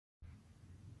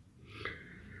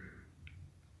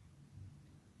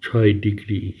6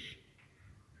 degree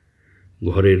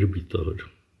ঘরের ভিতর,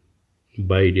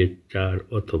 বাইরে 4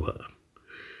 অথবা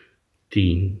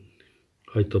 3,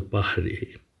 হয়তো পাহাড়ে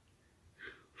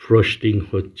ফ্রস্টিং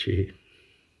হচ্ছে।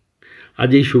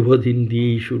 আজ এই শুভ দিন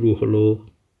দিয়েই শুরু হলো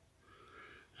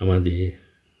আমাদের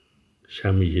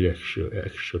স্বামীজির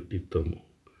 161তম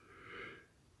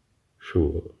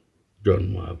শুভ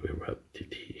জন্ম আবির্ভাব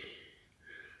তিথি।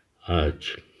 আজ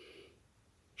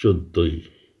 14ই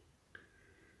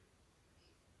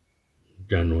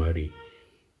জানুয়ারি,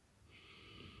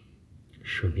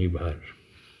 শনিবার।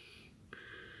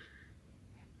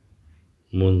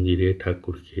 মন্দিরে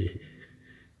ঠাকুরকে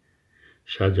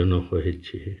সাজানো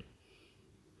হয়েছে।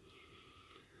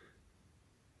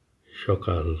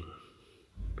 সকাল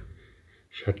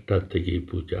 7টা থেকেই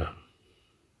পূজা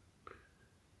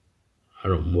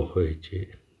আরম্ভ হয়েছে।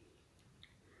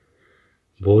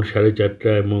 ভোর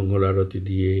 4:30টায় মঙ্গল আরতি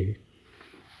দিয়ে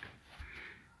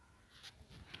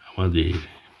আমাদের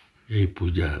এই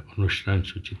পূজা অনুষ্ঠান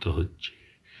সূচিত হচ্ছে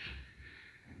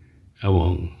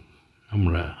এবং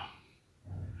আমরা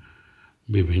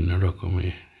বিভিন্ন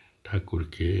রকমের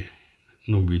ঠাকুরকে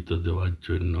নৈবেদ্য দেওয়ার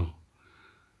জন্য,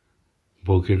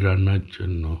 ভোগের রান্নার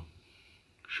জন্য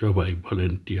সবাই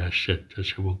ভলেন্টিয়ার,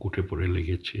 স্বেচ্ছাসেবক উঠে পড়ে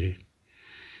লেগেছে।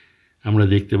 আমরা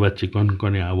দেখতে পাচ্ছি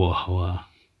কনকনে আবহাওয়া,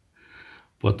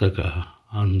 পতাকা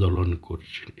আন্দোলন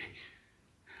করছে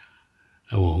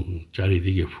এবং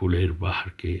চারিদিকে ফুলের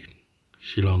বাহারকে,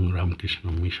 শিলং রামকৃষ্ণ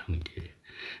মিশনকে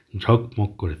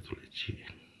ঝকমক করে তুলেছি।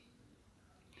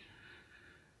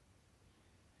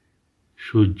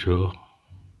 সূর্য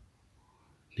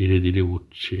ধীরে ধীরে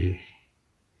উঠছে।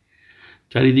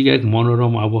 চারিদিকে এক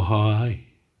মনোরম আবহাওয়ায়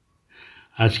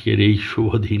আজকের এই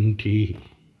শুভ দিনটি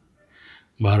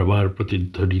বারবার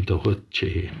প্রতিধ্বনিত হচ্ছে।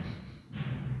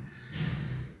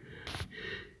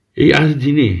 এই আজ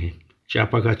দিনে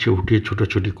চাপা গাছে উঠে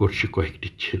ছোটাছুটি করছে কয়েকটি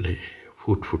ছেলে।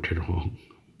 ফুটফুটে রং,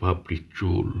 বাবরি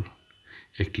চুল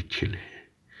একটি ছেলে।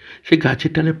 সে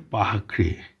গাছের ডালে পা আঁকড়ে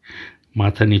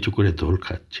মাথা নিচু করে দোল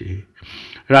খাচ্ছে।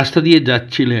 রাস্তা দিয়ে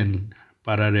যাচ্ছিলেন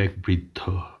পাড়ার এক বৃদ্ধ।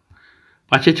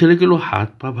 পাছে ছেলেগুলো হাত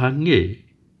পা ভাঙে।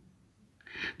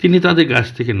 তিনি তাদের গাছ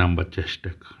থেকে নামবার চেষ্টা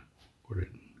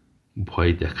করেন,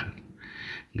 ভয় দেখান।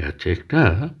 গাছে একটা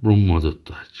ব্রহ্মদত্ত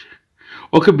আছে,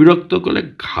 ওকে বিরক্ত করলে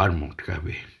ঘাড়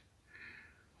মটকাবে।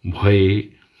 ভয়ে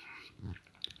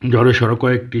জড়সড়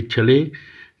কয়েকটি ছেলে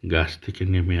গাছ থেকে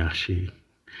নেমে আসে।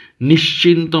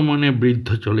 নিশ্চিন্ত মনে বৃদ্ধ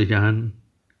চলে যান।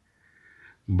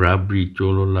 বাবরি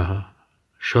চোলা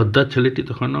সর্দার ছেলেটি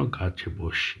তখনও গাছে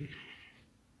বসে।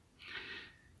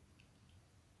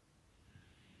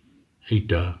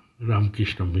 এইটা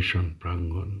রামকৃষ্ণ মিশন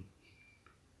প্রাঙ্গণ।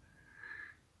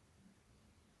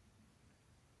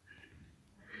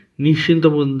 নিশ্চিন্ত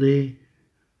মধ্যে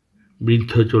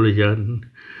বৃদ্ধ চলে যান।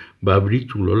 বাবরি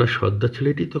চুলওয়ালা সর্দার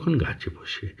ছেলেটি তখন গাছে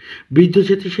বসে। বৃদ্ধ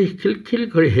যেতে সে খিলখিল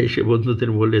করে হেসে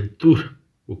বন্ধুদের বলে, দূর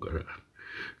পোকারা,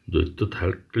 দৈত্য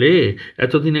থাকলে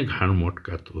এতদিনে ঘাড়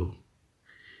মটকাত।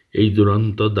 এই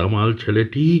দুরন্ত দামাল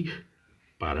ছেলেটি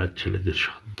পাড়ার ছেলেদের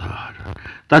সর্দার।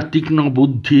 তার তীক্ষ্ণ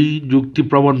বুদ্ধি,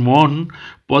 যুক্তিপ্রবণ মন,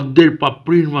 পদ্মের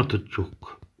পাপড়ির মতো চোখ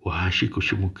ও হাসি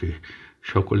খুশি মুখে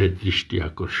সকলের দৃষ্টি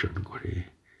আকর্ষণ করে।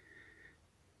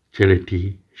 ছেলেটি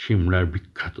সিমলার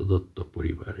বিখ্যাত দত্ত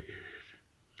পরিবারের।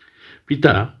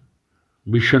 পিতা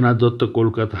বিশ্বনাথ দত্ত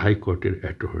কলকাতা হাইকোর্টের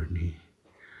অ্যাটর্নি।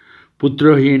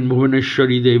 পুত্রহীন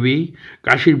ভুবনেশ্বরী দেবী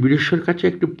কাশীর বীরেশ্বর কাছে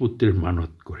একটি পুত্রের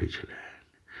মানত করেছিলেন।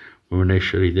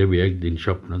 ভুবনেশ্বরী দেবী একদিন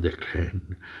স্বপ্ন দেখলেন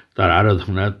তার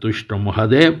আরাধনা তুষ্ট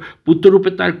মহাদেব পুত্ররূপে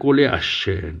তার কোলে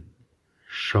আসছেন।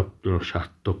 স্বপ্ন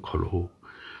সার্থক হল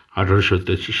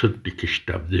 1863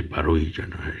 খ্রিস্টাব্দে 12ই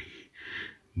জানুয়ারি।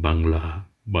 বাংলা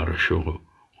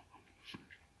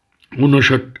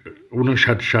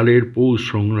 1259 সালের পৌষ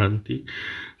সংক্রান্তি।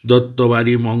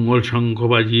 দত্তবাড়ি মঙ্গল শঙ্খ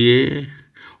বাজিয়ে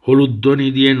হলুদ্ধ্বনি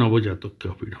দিয়ে নবজাতককে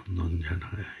অভিনন্দন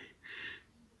জানায়।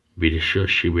 বীরেশ্বর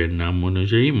শিবের নাম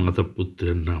অনুযায়ী মাতা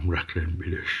পুত্রের নাম রাখলেন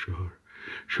বীরেশ্বর।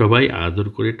 সবাই আদর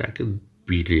করে তাকে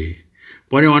বীরে।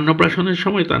 পরে অন্নপ্রাশনের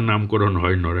সময় তার নামকরণ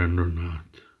হয় নরেন্দ্রনাথ।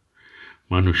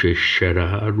 মানুষের সেরা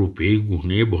রূপে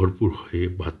গুণে ভরপুর হয়ে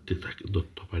বাড়তে থাকে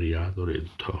দত্তবাড়ির আদরের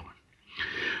ধন।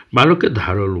 বালকের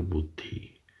ধারালো বুদ্ধি,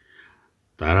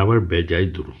 তার আবার বেজায়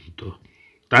দুরন্ত।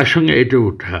 তার সঙ্গে এটে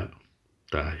ওঠা,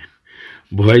 তাই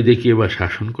ভয় দেখিয়ে বা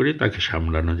শাসন করে তাকে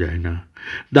সামলানো যায় না।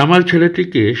 দামাল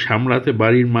ছেলেটিকে সামলাতে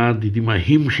বাড়ির মা দিদিমা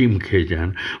হিমশিম খেয়ে যান।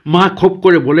 মা ক্ষোভ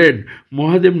করে বলেন,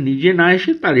 মহাদেব নিজে না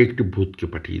এসে তার একটি ভূতকে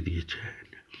পাঠিয়ে দিয়েছেন।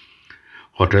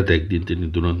 হঠাৎ একদিন তিনি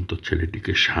দুরন্ত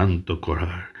ছেলেটিকে শান্ত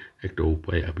করার একটা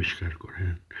উপায় আবিষ্কার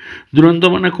করেন। দুরন্ত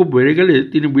মানা খুব বেড়ে গেলে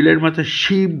তিনি বিলের মাথায়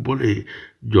শিব বলে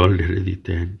জল ঢেলে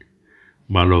দিতেন।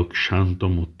 বালক শান্ত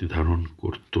মূর্তি ধারণ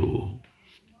করত।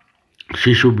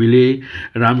 শিশু বিলে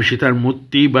রাম সীতার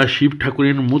মূর্তি বা শিব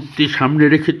ঠাকুরের মূর্তি সামনে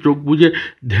রেখে চোখ বুজে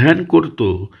ধ্যান করত।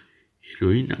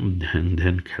 এরই নাম ধ্যান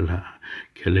ধ্যান খেলা।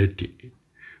 খেলাটি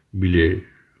বিলে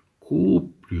খুব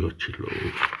প্রিয় ছিল।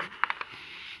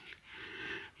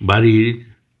 বাড়ির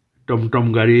টমটম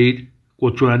গাড়ির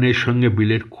কোচোয়ানের সঙ্গে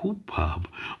বিলের খুব ভাব।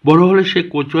 বড় হলে সে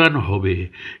কোচোয়ান হবে।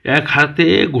 এক হাতে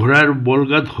ঘোড়ার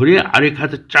বলগা ধরে আরেক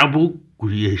হাতে চাবুক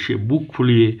ঘুরিয়ে সে বুক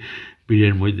ফুলিয়ে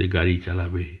বিলের মধ্যে গাড়ি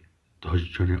চালাবে। 10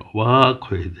 জনে অবাক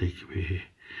হয়ে দেখবে।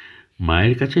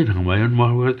 মায়ের কাছে রামায়ণ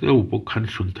মহাভারতের উপখ্যান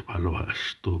শুনতে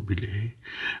ভালোবাসত বিলে।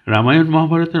 রামায়ণ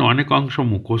মহাভারতের অনেক অংশ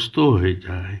মুখস্থ হয়ে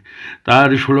যায়। তার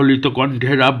সুললিত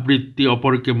কণ্ঠের আবৃত্তি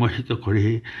অপরকে মোহিত করে।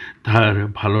 তার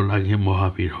ভালো লাগে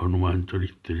মহাবীর হনুমান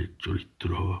চরিত্রের চরিত্র।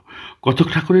 কতক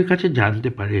ঠাকুরের কাছে জানতে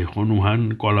পারে হনুমান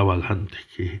কলাবাগান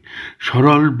থেকে।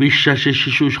 সরল বিশ্বাসে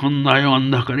শিশু সন্ধ্যায়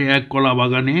অন্ধকারে এক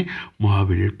কলাবাগানে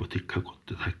মহাবীরের প্রতীক্ষা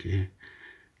করতে থাকে।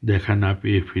 দেখা না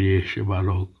পেয়ে ফিরে এসে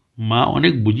বালক মা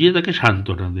অনেক বুঝিয়ে তাকে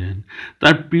সান্ত্বনা দেন।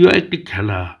 তার প্রিয় একটি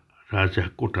খেলা রাজা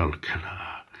কোটাল খেলা।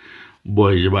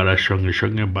 বয়স বাড়ার সঙ্গে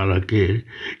সঙ্গে বালকের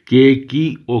কে কি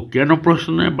ও কেন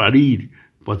প্রশ্নে বাড়ির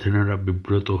পথেনারা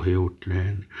বিব্রত হয়ে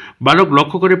উঠলেন। বালক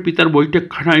লক্ষ্য করে পিতার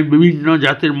বৈঠকখানায় বিভিন্ন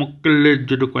জাতের মক্কেলের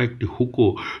জন্য কয়েকটি হুকো।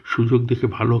 সুযোগ দেখে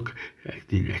বালক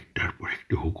একদিন একটার পর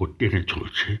একটি হুকো টেনে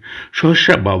চলছে।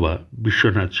 সহসা বাবা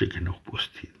বিশ্বনাথ সেখানে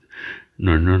উপস্থিত।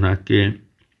 নরেন্দ্রনাথকে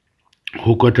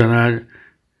হুকো টানার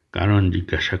কারণ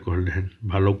জিজ্ঞাসা করলেন।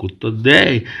 বালক উত্তর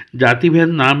দেয়, জাতিভেদ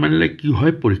না মানলে কি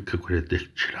হয় পরীক্ষা করে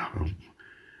দেখছিলাম।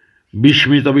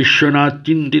 বিস্মিত বিশ্বনাথ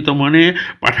চিন্তিত মনে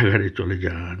পাঠাগারে চলে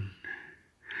যান।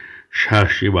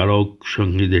 সাহসী বালক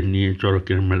সঙ্গীদের নিয়ে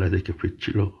চড়কের মেলা দেখে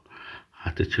ফিরছিল।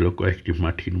 হাতে ছিল কয়েকটি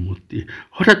মাটির মূর্তি।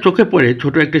 হঠাৎ চোখে পড়ে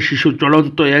ছোট একটা শিশু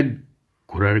চলন্ত এক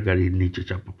ঘোড়ার গাড়ির নিচে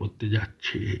চাপা পড়তে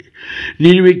যাচ্ছে।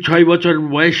 নির্ভীক 6 বছর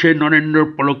বয়সে নরেন্দ্র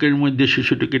পলকের মধ্যে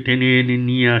শিশুটিকে টেনে এনে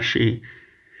নিয়ে আসে।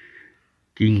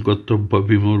 কিংকর্তব্য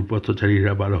বিমূঢ়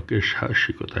পথচারীরা বালকের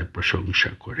সাহসিকতায়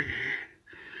প্রশংসা করে।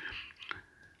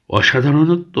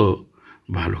 অসাধারণত্ব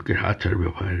বালকের আচার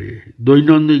ব্যবহারে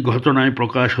দৈনন্দিন ঘটনায়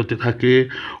প্রকাশ হতে থাকে।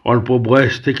 অল্প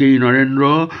বয়স থেকেই নরেন্দ্র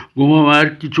ঘুমাবার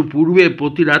কিছু পূর্বে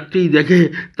প্রতি রাত্রেই দেখে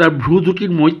তার ভ্রু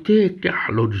দুটির মধ্যে একটি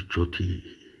আলোর জ্যোতি।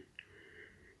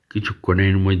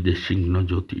 কিছুক্ষণের মধ্যে তীক্ষ্ণ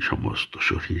জ্যোতি সমস্ত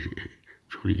শরীরে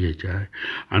ছড়িয়ে যায়।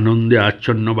 আনন্দে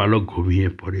আচ্ছন্ন বালক ঘুমিয়ে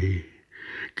পড়ে।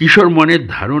 কিশোর মনের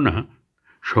ধারণা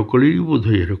সকলেরই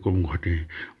বোধহয় এরকম ঘটে।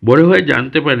 বড় হয়ে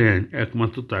জানতে পারেন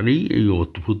একমাত্র তারই এই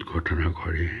অদ্ভুত ঘটনা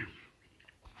ঘটে।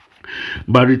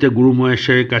 বাড়িতে গুরু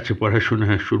মহেশের কাছে পড়াশোনা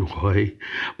শুরু হয়।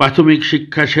 প্রাথমিক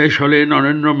শিক্ষা শেষ হলে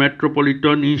নরেন্দ্র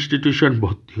মেট্রোপলিটন ইনস্টিটিউশন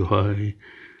ভর্তি হয়।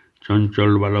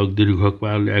 চঞ্চল বালক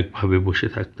দীর্ঘকাল একভাবে বসে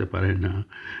থাকতে পারে না।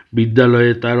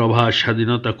 বিদ্যালয়ে তার অবাধ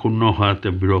স্বাধীনতা ক্ষুণ্ণ হওয়াতে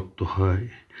বিরক্ত হয়।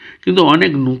 কিন্তু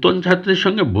অনেক নূতন ছাত্রের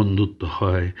সঙ্গে বন্ধুত্ব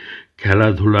হয়।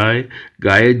 খেলাধুলায়,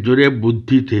 গায়ের জোরে,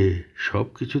 বুদ্ধিতে সব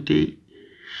কিছুতেই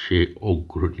সে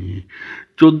অগ্রণী।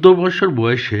 14 বছর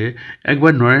বয়সে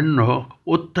একবার নরেন্দ্র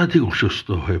অত্যাধিক অসুস্থ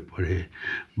হয়ে পড়ে।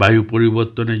 বায়ু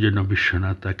পরিবর্তনের জন্য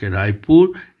বিশ্বনাথ তাকে রায়পুর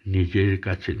নিজের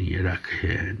কাছে নিয়ে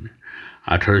রাখেন।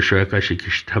 1881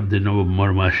 খ্রিস্টাব্দে নভেম্বর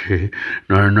মাসে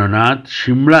নরেন্দ্রনাথ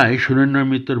সিমলায় সুরেন্দ্র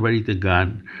মিত্রর বাড়িতে গান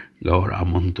গাওয়ার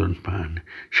আমন্ত্রণ পান।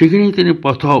 সেখানেই তিনি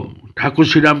প্রথম ঠাকুর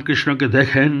শ্রীরামকৃষ্ণকে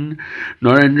দেখেন।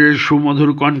 নরেন্দ্রের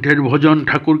সুমধুর কণ্ঠের ভজন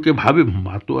ঠাকুরকে ভাবে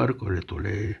মাতোয়ার করে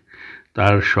তোলে।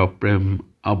 তার সপ্রেম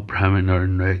আভ্রামে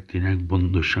নরেন্দ্র একদিন এক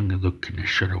বন্ধুর সঙ্গে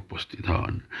দক্ষিণেশ্বরে উপস্থিত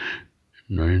হন।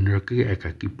 নরেন্দ্রকে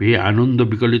একাকী পেয়ে আনন্দ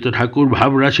বিকলিত ঠাকুর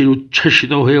ভাবরাশির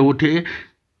উচ্ছ্বসিত হয়ে ওঠে।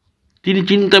 তিনি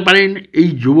চিনতে পারেন এই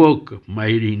যুবক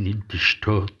মায়েরই নির্দিষ্ট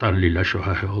তার লীলা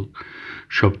সহায়ক।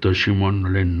 সপ্তর্ষি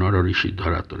মণ্ডলের নরঋষি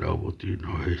ধরাতলে অবতীর্ণ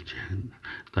হয়েছেন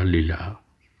তার লীলা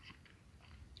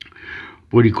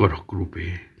পরিকরক রূপে।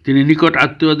 তিনি নিকট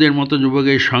আত্মীয়দের মতো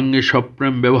যুবকের সঙ্গে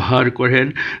সপ্রেম ব্যবহার করেন।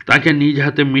 তাকে নিজ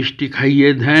হাতে মিষ্টি খাইয়ে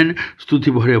দেন। স্তুতি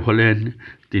ভরে বলেন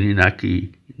তিনি নাকি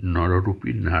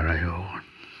নররূপী নারায়ণ।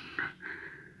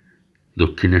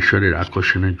 দক্ষিণেশ্বরের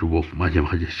আকর্ষণে যুবক মাঝে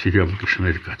মাঝে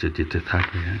শ্রীরামকৃষ্ণের কাছে যেতে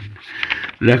থাকেন।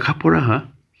 লেখাপড়া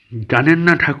জানেন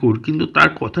না ঠাকুর, কিন্তু তার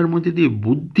কথার মধ্যে দিয়ে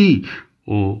বুদ্ধি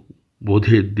ও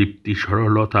বোধের দীপ্তি,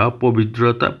 সরলতা,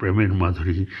 পবিত্রতা, প্রেমের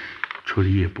মাধুরী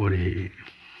ছড়িয়ে পড়ে।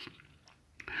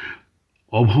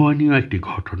 অভাবনীয় একটি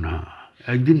ঘটনা।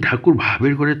 একদিন ঠাকুর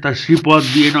ভাবের করে তার শ্রীপদ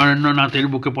দিয়ে নরেন্দ্রনাথের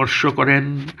বুকে স্পর্শ করেন।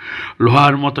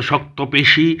 লোহার মতো শক্ত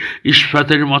পেশি,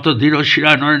 ইস্পাতের মতো দৃঢ়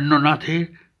শিরা নরেন্দ্রনাথের।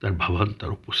 তার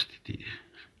ভাবান্তর উপস্থিতি।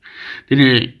 তিনি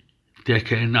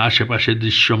দেখেন আশেপাশে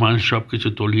দৃশ্যমান সব কিছু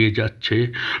তলিয়ে যাচ্ছে।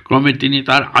 ক্রমে তিনি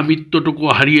তার আমিত্বটুকু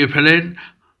হারিয়ে ফেলেন।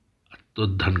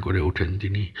 আত্মোদ্ধান করে ওঠেন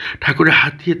তিনি। ঠাকুরের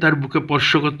হাত দিয়ে তার বুকে স্পর্শ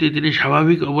করতে তিনি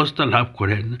স্বাভাবিক অবস্থা লাভ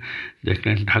করেন।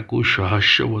 দেখলেন ঠাকুর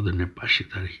সহাস্য বদনে পাশে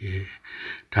দাঁড়িয়ে।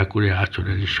 ঠাকুরের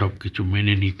আচরণের সব কিছু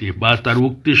মেনে নিতে বা তার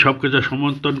উক্তির সব কিছু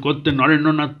সমর্থন করতে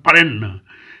নরেন্দ্রনাথ পারেন না,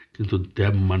 কিন্তু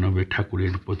দেব মানবে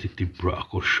ঠাকুরের প্রতি তীব্র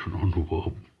আকর্ষণ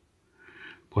অনুভব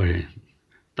করেন।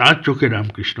 তার চোখে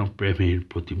রামকৃষ্ণ প্রেমের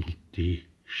প্রতিমূর্তি,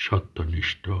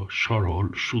 সত্যনিষ্ঠ, সরল,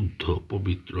 শুদ্ধ,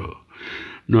 পবিত্র।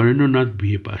 নরেন্দ্রনাথ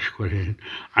বিএ পাশ করেন,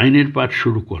 আইনের পাঠ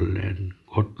শুরু করলেন।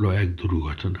 ঘটল এক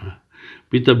দুর্ঘটনা।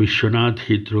 পিতা বিশ্বনাথ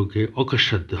হৃদরোগে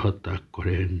অকস্মাৎ দেহত্যাগ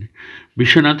করেন।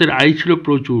 বিশ্বনাথের আয় ছিল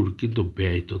প্রচুর, কিন্তু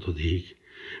ব্যয় ততোধিক।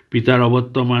 পিতার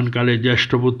অবর্তমানকালে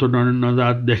জ্যেষ্ঠপুত্র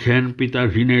নরেন্দ্রনাথ দেখেন পিতার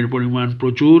ঋণের পরিমাণ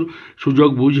প্রচুর। সুযোগ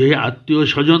বুঝে আত্মীয়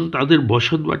স্বজন তাদের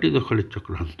বসতবাটি দখলের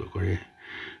চক্রান্ত করে।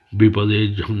 বিপদের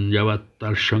ঝঞ্ঝাবাত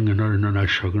তার সঙ্গে নরেন্দ্রনাথ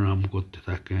সংগ্রাম করতে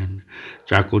থাকেন।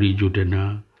 চাকরি জুটে না।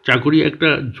 চাকরি একটা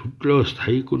জুটলেও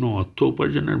স্থায়ী কোনো অর্থ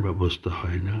উপার্জনের ব্যবস্থা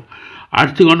হয় না।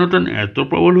 আর্থিক অনটন এত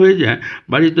প্রবল হয়ে যায়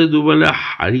বাড়িতে দুবেলা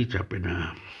হাড়ি চাপে না।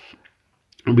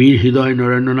 বীর হৃদয়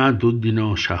নরেন্দ্রনাথ দুদিনও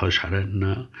সাহস হারেন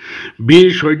না। বীর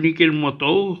সৈনিকের মতো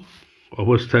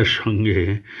অবস্থার সঙ্গে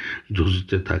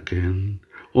যুঝতে থাকেন।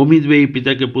 অমিত বেই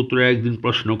পিতাকে পুত্র একদিন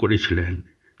প্রশ্ন করেছিলেন,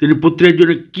 তিনি পুত্রের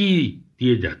জন্য কি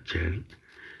দিয়ে যাচ্ছেন?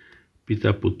 পিতা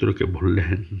পুত্রকে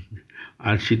বললেন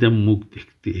আরশিতে মুখ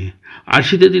দেখতে।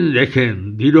 আরশিতে তিনি দেখেন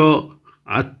দৃঢ়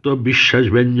আত্মবিশ্বাস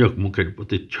ব্যঞ্জক মুখের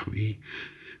প্রতিচ্ছবি।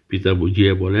 পিতা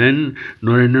বুঝিয়ে বলেন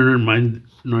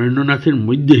নরেন্দ্রনাথের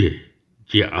মধ্যে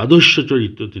যে আদর্শ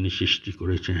চরিত্র তিনি সৃষ্টি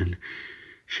করেছেন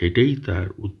সেটাই তার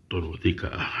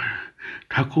উত্তরাধিকার।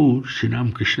 ঠাকুর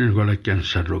শ্রীরামকৃষ্ণের গলায়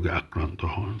ক্যান্সার রোগে আক্রান্ত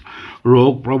হন।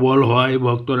 রোগ প্রবল হয়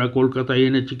ভক্তরা কলকাতায়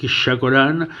এনে চিকিৎসা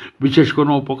করান। বিশেষ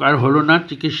কোনো উপকার হলো না।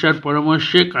 চিকিৎসার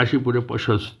পরামর্শে কাশীপুরে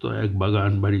প্রশস্ত এক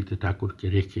বাগান বাড়িতে ঠাকুরকে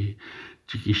রেখে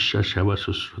চিকিৎসা সেবা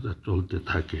শুশ্রূষা চলতে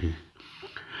থাকে।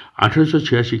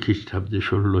 1886 খ্রিস্টাব্দে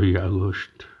 16ই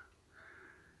আগস্ট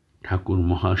ঠাকুর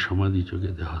মহাসমাধি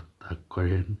যোগে দেহত্যাগ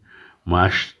করেন।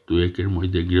 মাস দুয়েকের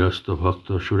মধ্যে গৃহস্থ ভক্ত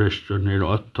সুরেশচন্দ্রের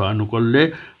অর্থ আনুকূল্যে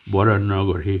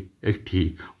বরানগরে একটি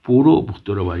পুরো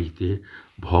ভূতর বাড়িতে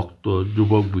ভক্ত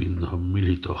যুবকবৃন্দ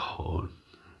মিলিত হন।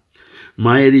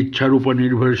 মায়ের ইচ্ছার উপর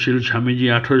নির্ভরশীল স্বামীজি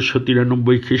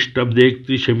 1893 খ্রিস্টাব্দে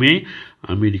 31 মে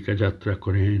আমেরিকা যাত্রা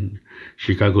করেন।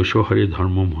 শিকাগো শহরে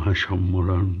ধর্ম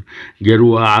মহাসম্মেলন।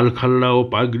 গেরুয়া আলখাল্লা ও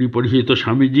পাগড়ি পরিহিত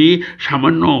স্বামীজি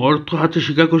সামান্য অর্থ হাতে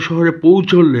শিকাগো শহরে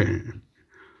পৌঁছলেন।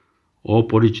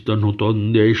 অপরিচিত নূতন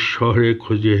দেশ শহরে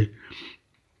খোঁজে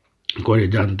করে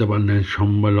জানতে পারলেন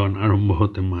সম্মেলন আরম্ভ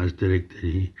হতে মাস দেড়েক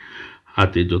দেরি।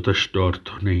 হাতে যথেষ্ট অর্থ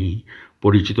নেই,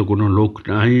 পরিচিত কোনো লোক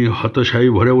নাই। হতাশায়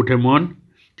ভরে ওঠে মন,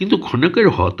 কিন্তু ক্ষণেকের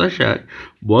হতাশায়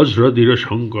বজ্রদৃঢ়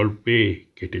সংকল্পে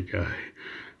কেটে যায়।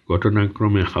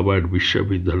 ঘটনাক্রমে হার্ভার্ড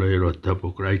বিশ্ববিদ্যালয়ের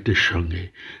অধ্যাপক রাইটের সঙ্গে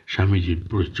স্বামীজির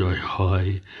পরিচয়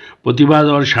হয়।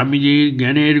 প্রতিভাধর স্বামীজির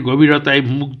জ্ঞানের গভীরতায়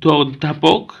মুগ্ধ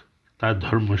অধ্যাপক তার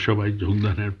ধর্মসভায়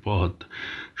যোগদানের পথ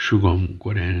সুগম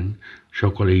করেন।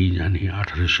 সকলেই জানি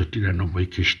 1893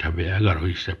 খ্রিস্টাব্দে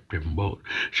 11ই সেপ্টেম্বর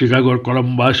শিকাগোর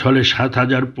কলম্বাস হলে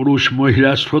 7,000 পুরুষ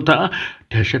মহিলা শ্রোতা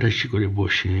ঠেসাঠেসি করে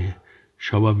বসে।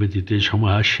 সভাবেদিতে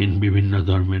সমাসীন বিভিন্ন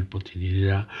ধর্মের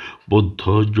প্রতিনিধিরা, বৌদ্ধ,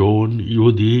 জৈন,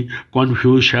 ইহুদি,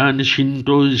 কনফিউশিয়ান,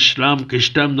 শিন্টো, ইসলাম,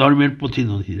 খ্রিস্টান ধর্মের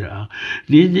প্রতিনিধিরা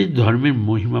নিজ নিজ ধর্মের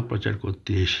মহিমা প্রচার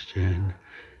করতে এসেছেন।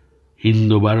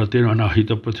 হিন্দু ভারতের অনাহিত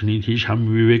প্রতিনিধি স্বামী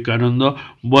বিবেকানন্দ,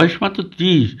 বয়স মাত্র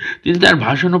 30, তিনি তার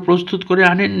ভাষণও প্রস্তুত করে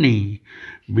আনেননি।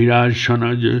 বিরাট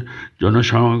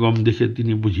জনসমাগম দেখে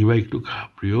তিনি বুঝিবা একটু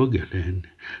ঘাবড়েও গেলেন।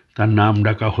 তার নাম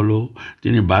ডাকা হলো।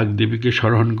 তিনি বাগদেবীকে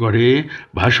স্মরণ করে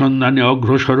ভাষণ দানে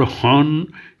অগ্রসর হন।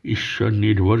 ঈশ্বর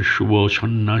নির্ভর শুভ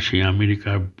সন্ন্যাসী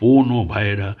আমেরিকার বোন ও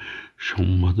ভাইয়েরা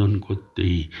সম্বোধন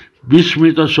করতেই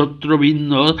বিস্মিত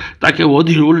শত্রুবৃন্দ তাকে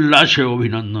অধীর উল্লাসে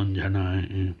অভিনন্দন জানায়।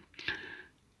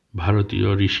 ভারতীয়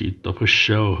ঋষির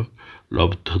তপস্যা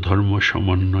লব্ধ ধর্ম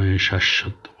সমন্বয়ে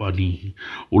শাশ্বত বাণী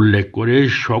উল্লেখ করে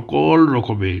সকল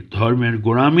রকমের ধর্মের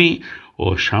গোড়ামি ও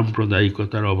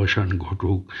সাম্প্রদায়িকতার অবসান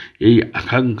ঘটুক এই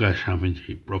আকাঙ্ক্ষা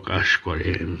স্বামীজি প্রকাশ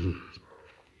করেন।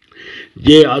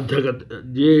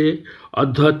 যে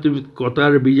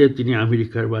আধ্যাত্মিকতার বীজে তিনি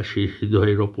আমেরিকার বাসীর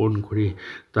হৃদয়ে রোপণ করে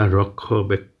তার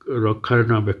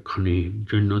রক্ষণাবেক্ষণের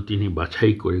জন্য তিনি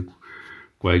বাছাই করে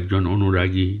কয়েকজন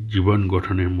অনুরাগী জীবন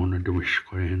গঠনের মনোনিবেশ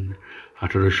করেন।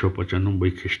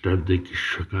 1895 খ্রিস্টাব্দে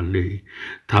গ্রীষ্মকালে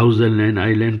থাউজেন্ড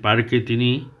আইল্যান্ড পার্কে তিনি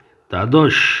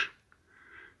 12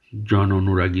 জন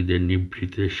অনুরাগীদের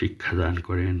নিভৃতে শিক্ষাদান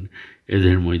করেন।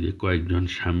 এদের মধ্যে কয়েকজন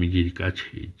স্বামীজির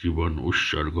কাছে জীবন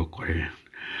উৎসর্গ করেন।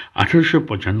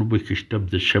 1895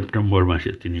 খ্রিস্টাব্দের সেপ্টেম্বর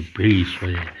মাসে তিনি প্যারিস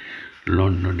হয়ে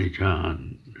লন্ডনে যান।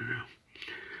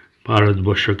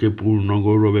 ভারতবর্ষকে পূর্ণ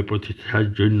গৌরবে প্রতিষ্ঠার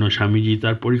জন্য স্বামীজি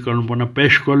তার পরিকল্পনা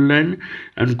পেশ করলেন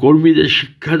এবং কর্মীদের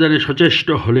শিক্ষাদানে সচেষ্ট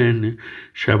হলেন।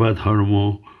 সেবা ধর্ম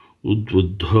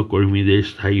উদ্বুদ্ধ কর্মীদের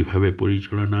স্থায়ীভাবে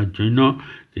পরিচালনার জন্য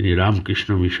তিনি রামকৃষ্ণ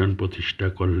মিশন প্রতিষ্ঠা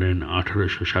করলেন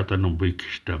 1897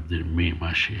 খ্রিস্টাব্দের মে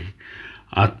মাসে।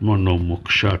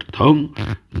 আত্মনমোক্ষার্থং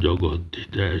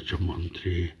জগদ্ধিতায় চ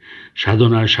মন্ত্রে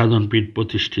সাধনার সাধনপীঠ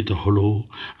প্রতিষ্ঠিত হল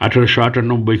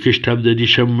 1898 খ্রিস্টাব্দে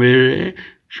ডিসেম্বরে।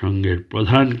 সংঘের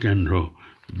প্রধান কেন্দ্র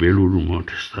বেলুড় মঠ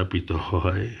স্থাপিত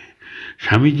হয়।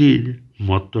 স্বামীজির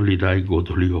মত্তলীলায়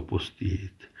গোধূলি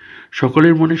উপস্থিত।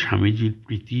 সকলের মনে স্বামীজির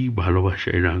প্রীতি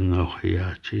ভালোবাসায় রাঙ্গা হয়ে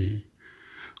আছে।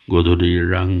 গোধূলির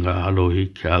রাঙ্গা আলোয়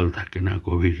খেয়াল থাকে না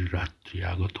গভীর রাত্রি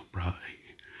আগত প্রায়।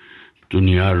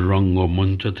 দুনিয়ার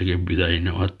রঙ্গমঞ্চ থেকে বিদায়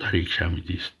নেওয়ার তারিখ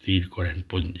স্বামীজি স্থির করেন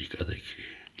পঞ্জিকা দেখে।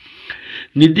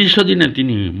 নির্দিষ্ট দিনে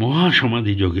তিনি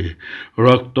মহাসমাধি যোগে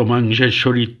রক্ত মাংসের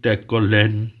শরীর ত্যাগ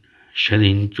করলেন।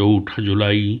 সেদিন 4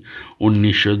 জুলাই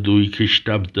 1902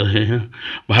 খ্রিস্টাব্দে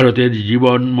ভারতের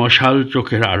জীবন মশাল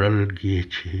চোখের আড়াল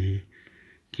গিয়েছে,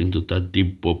 কিন্তু তার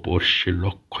দিব্য পর্শে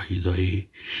লক্ষ্য হৃদয়ে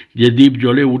যে দ্বীপ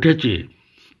জ্বলে উঠেছে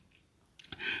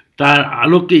তার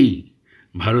আলোকেই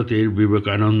ভারতের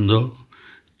বিবেকানন্দ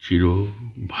চির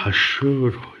ভাস্বর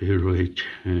হয়ে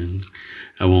রয়েছেন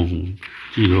এবং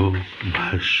চির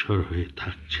ভাস্বর হয়ে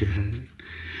থাকছেন।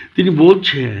 তিনি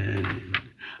বলছেন,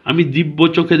 আমি দিব্য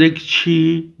চোখে দেখছি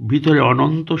ভিতরে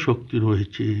অনন্ত শক্তি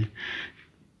রয়েছে।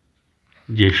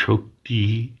 যে শক্তি,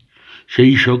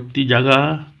 সেই শক্তি জাগা,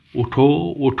 ওঠো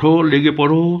ওঠো, লেগে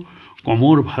পড়ো,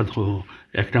 কোমর বাঁধো।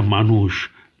 একটা মানুষ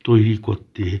তৈরি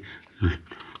করতে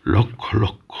লক্ষ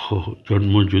লক্ষ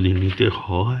জন্ম যদি নিতে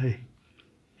হয়,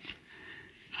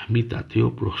 আমি তাতেও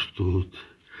প্রস্তুত।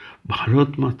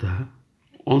 ভারত মাতা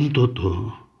অন্তত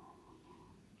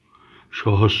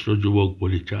সহস্র যুবক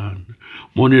বলি চান।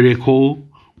 মনে রেখো,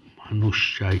 মানুষ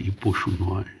চাই, পশু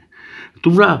নয়।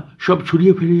 তোমরা সব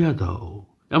ছড়িয়ে ফেলিয়া দাও,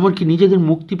 এমনকি নিজেদের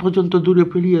মুক্তি পর্যন্ত দূরে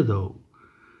ফেলিয়ে দাও।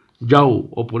 যাও,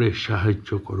 অপরের সাহায্য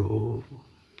করো।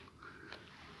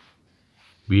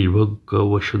 বীরভোগ্য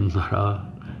বসুন্ধরা,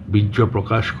 বীর্য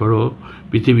প্রকাশ করো,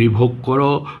 পৃথিবী ভোগ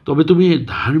করো। তবে তুমি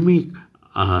ধার্মিক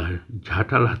আর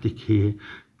ঝাঁটাল হাতে খেয়ে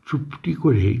চুপটি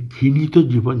করে ঘৃণিত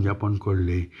জীবনযাপন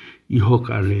করলে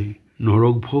ইহকালে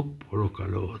নরক ভোগ,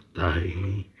 পরকালও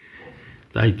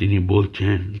তাই তিনি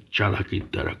বলছেন, চালাকির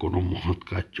দ্বারা কোনো মহৎ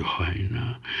কার্য হয় না।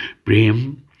 প্রেম,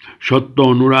 সত্য,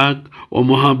 অনুরাগ ও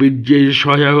মহাবীর্যের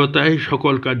সহায়তায়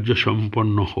সকল কার্য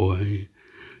সম্পন্ন হয়।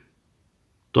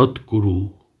 তৎকুরু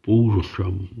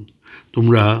পৌরুষম,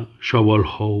 তোমরা সবল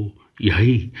হও,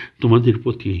 ইহাই তোমাদের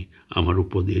প্রতি আমার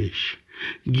উপদেশ।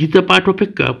 গীতা পাঠ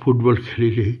অপেক্ষা ফুটবল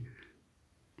খেলিলে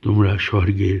তোমরা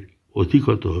স্বর্গের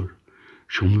অধিকতর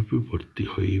সমীপবর্তী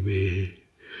হইবে।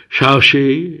 সাহসে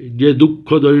যে দুঃখ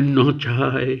দৈন্য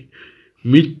চায়,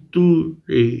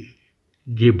 মৃত্যুরে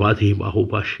যে বাঁধে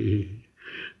বাহুপাশে,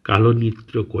 কালো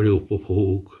নিদ্র করে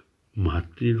উপভোগ,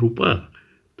 মাতৃরূপা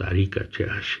তারই কাছে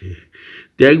আসে।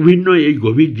 ত্যাগ ভিন্ন এই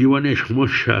গভীর জীবনের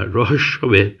সমস্যা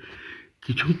রহস্যবে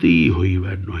কিছুতেই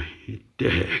হইবার নয়।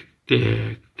 ত্যাগ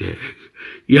ত্যাগ ত্যাগ,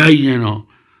 ইহাই যেন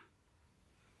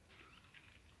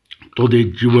তোদের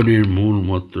জীবনের মূল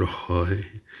মন্ত্র হয়।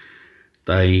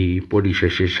 তাই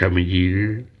পরিশেষে স্বামীজির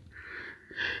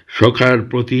সখার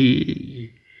প্রতি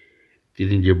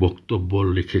তিনি যে বক্তব্য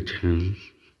লিখেছেন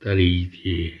তারই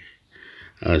দিয়ে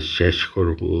আজ শেষ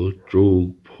করব। চোখ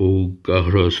ভোগ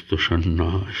গাহরস্থ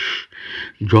সন্ন্যাস,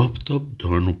 জপ তপ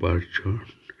ধন উপার্জন,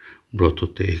 ব্রত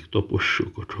ত্যাগ তপস্য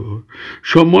কঠোর।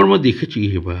 সমর্ম দেখেছি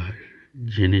এবার,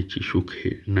 জেনেছি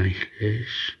সুখের নাই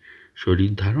শেষ,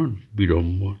 শরীর ধারণ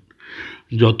বিড়ম্বন।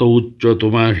 যত উচ্চ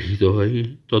তোমার হৃদয়,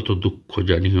 তত দুঃখ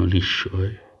জানিও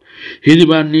নিশ্চয়।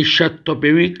 হৃদয়বান নিঃস্বার্থ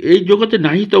প্রেমিক এই জগতে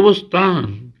নাহিত অবস্থান।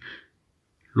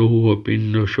 লৌহ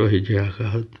পিণ্ড সহে যে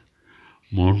আঘাত,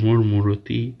 মর্মর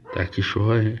মূরতি তাকে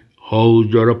সহায়। হও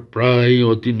জড়প্রায়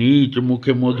অতি নীচ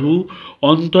মুখে মধু,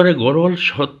 অন্তরে গরল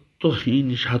সত্যহীন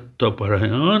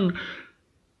স্বার্থপরায়ণ,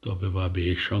 তবে ভাবে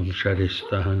সংসারের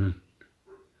স্থান।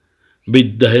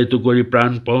 বিদ্যা হেতু করি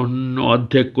প্রাণপণ,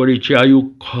 অর্ধেক করেছি আয়ু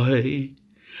ক্ষয়।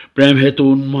 প্রেম হেতু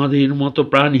উন্মাদের মতো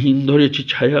প্রাণহীন ধরেছি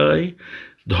ছায়ায়।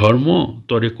 ধর্ম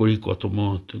তরে করি কত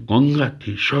মত, গঙ্গা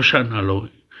তীর শ্মশান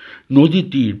আলোয়, নদী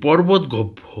তীর পর্বত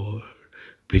গহ্বর,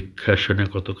 ভিক্ষাসনে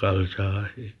কতকাল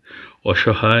যায়।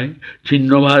 অসহায়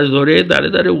ছিন্নভাস ধরে দ্বারে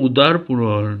দ্বারে উদার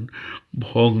পূরণ,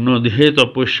 ভগ্ন দেহে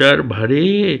তপস্যার ভারে,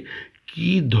 কি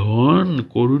ধন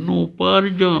করুণ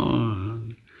উপার্জন।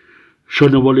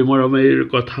 শোনো বলে মরমের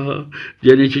কথা,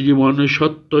 জেনেছি জীবন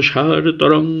সত্য সার,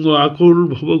 তরঙ্গ আকুল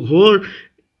ভবঘোর,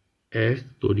 এক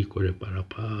তরি করে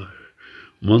পারাপার।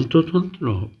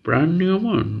 মন্ত্রতন্ত্র, প্রাণ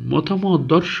নিয়মন, মতামত,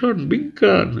 দর্শন,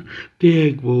 বিজ্ঞান,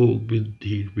 ত্যাগ, ভোগ,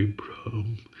 বৃদ্ধির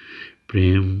বিভ্রম,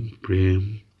 প্রেম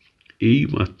প্রেম এই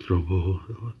মাত্র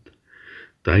বোধ।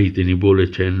 তাই তিনি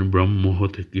বলেছেন, ব্রহ্ম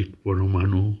হতে কীট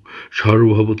পরমাণু,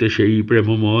 সর্বভূতে সেই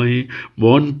প্রেমময়,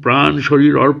 মন প্রাণ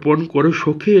শরীর অর্পণ করে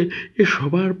সখে এ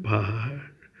সবার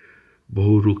পার।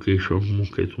 বহুরূকে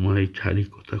সম্মুখে তোমায় ছাড়ি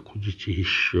কথা খুঁজেছি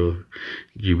ঈশ্বর,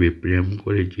 জীবে প্রেম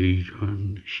করে যেই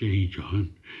জন সেই জন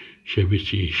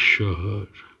সেবেছে ঈশ্বর।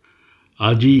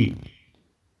 আজই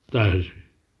তার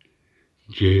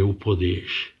যে উপদেশ,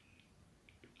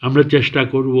 আমরা চেষ্টা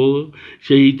করব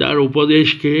সেই তার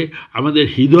উপদেশকে আমাদের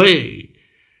হৃদয়ে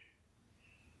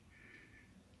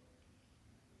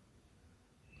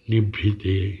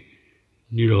নিভৃতে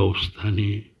নীরব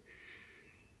স্থানে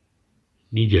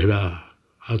নিজেরা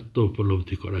আত্ম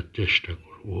উপলব্ধি করার চেষ্টা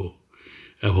করব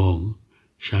এবং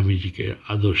স্বামীজিকে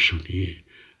আদর্শ নিয়ে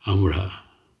আমরা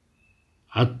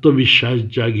আত্মবিশ্বাস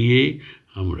জাগিয়ে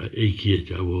আমরা এগিয়ে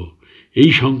যাব।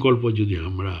 এই সংকল্প যদি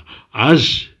আমরা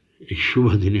আজ এই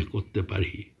শুভ দিনে করতে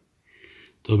পারি,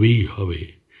 তবেই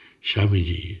হবে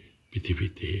স্বামীজি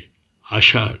পৃথিবীতে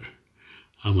আসার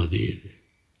আমাদের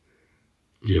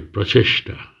যে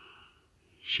প্রচেষ্টা,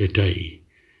 সেটাই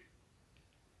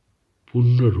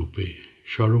পূর্ণরূপে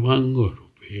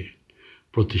সর্বাঙ্গরূপে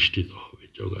প্রতিষ্ঠিত হবে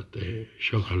জগতে।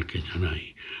 সকলকে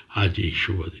জানাই আজ এই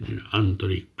শুভ দিনের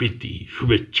আন্তরিক প্রীতি,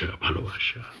 শুভেচ্ছা,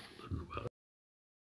 ভালোবাসা। ধন্যবাদ।